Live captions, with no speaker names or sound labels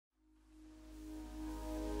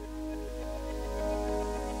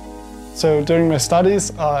So during my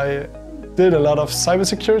studies, I did a lot of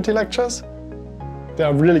cybersecurity lectures. There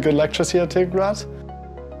are really good lectures here at TU Graz.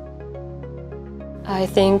 I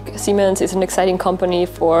think Siemens is an exciting company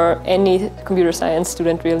for any computer science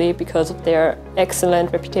student really because of their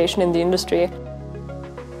excellent reputation in the industry.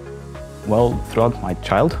 Well, throughout my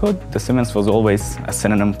childhood, the Siemens was always a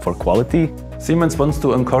synonym for quality. Siemens wants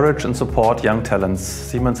to encourage and support young talents.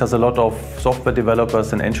 Siemens has a lot of software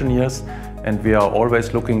developers and engineers, and we are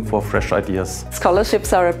always looking for fresh ideas.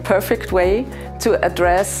 Scholarships are a perfect way to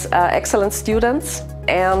address excellent students,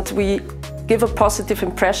 and we give a positive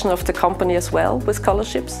impression of the company as well with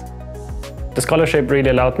scholarships. The scholarship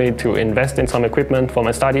really allowed me to invest in some equipment for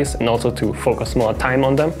my studies and also to focus more time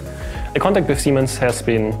on them. The contact with Siemens has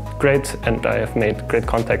been great, and I have made great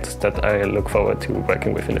contacts that I look forward to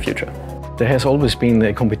working with in the future. There has always been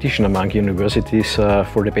a competition among universities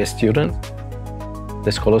for the best student.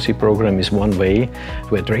 The scholarship program is one way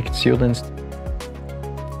to attract students.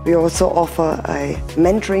 We also offer a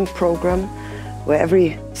mentoring program where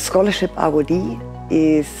every scholarship awardee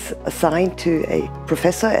is assigned to a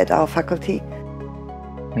professor at our faculty.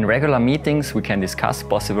 In regular meetings, we can discuss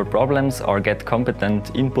possible problems or get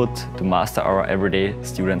competent input to master our everyday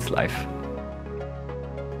students' life.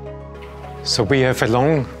 So we have a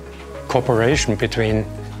long cooperation between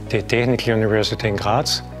the Technical University in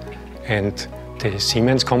Graz and the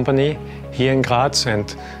Siemens company here in Graz,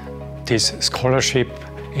 and this scholarship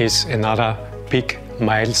is another big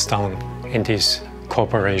milestone in this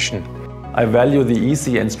cooperation. I value the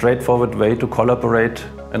easy and straightforward way to collaborate,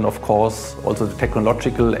 and of course also the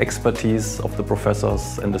technological expertise of the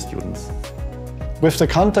professors and the students. With the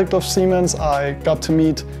contact of Siemens, I got to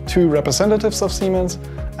meet 2 representatives of Siemens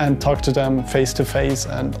and talk to them face to face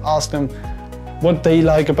and ask them what they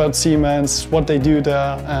like about Siemens, what they do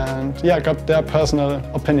there, and yeah, got their personal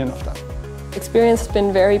opinion of that. Experience has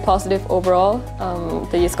been very positive overall.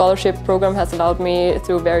 The scholarship program has allowed me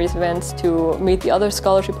through various events to meet the other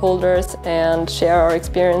scholarship holders and share our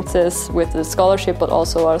experiences with the scholarship, but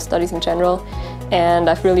also our studies in general. And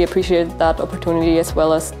I've really appreciated that opportunity, as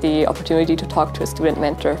well as the opportunity to talk to a student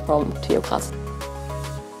mentor from TU Graz.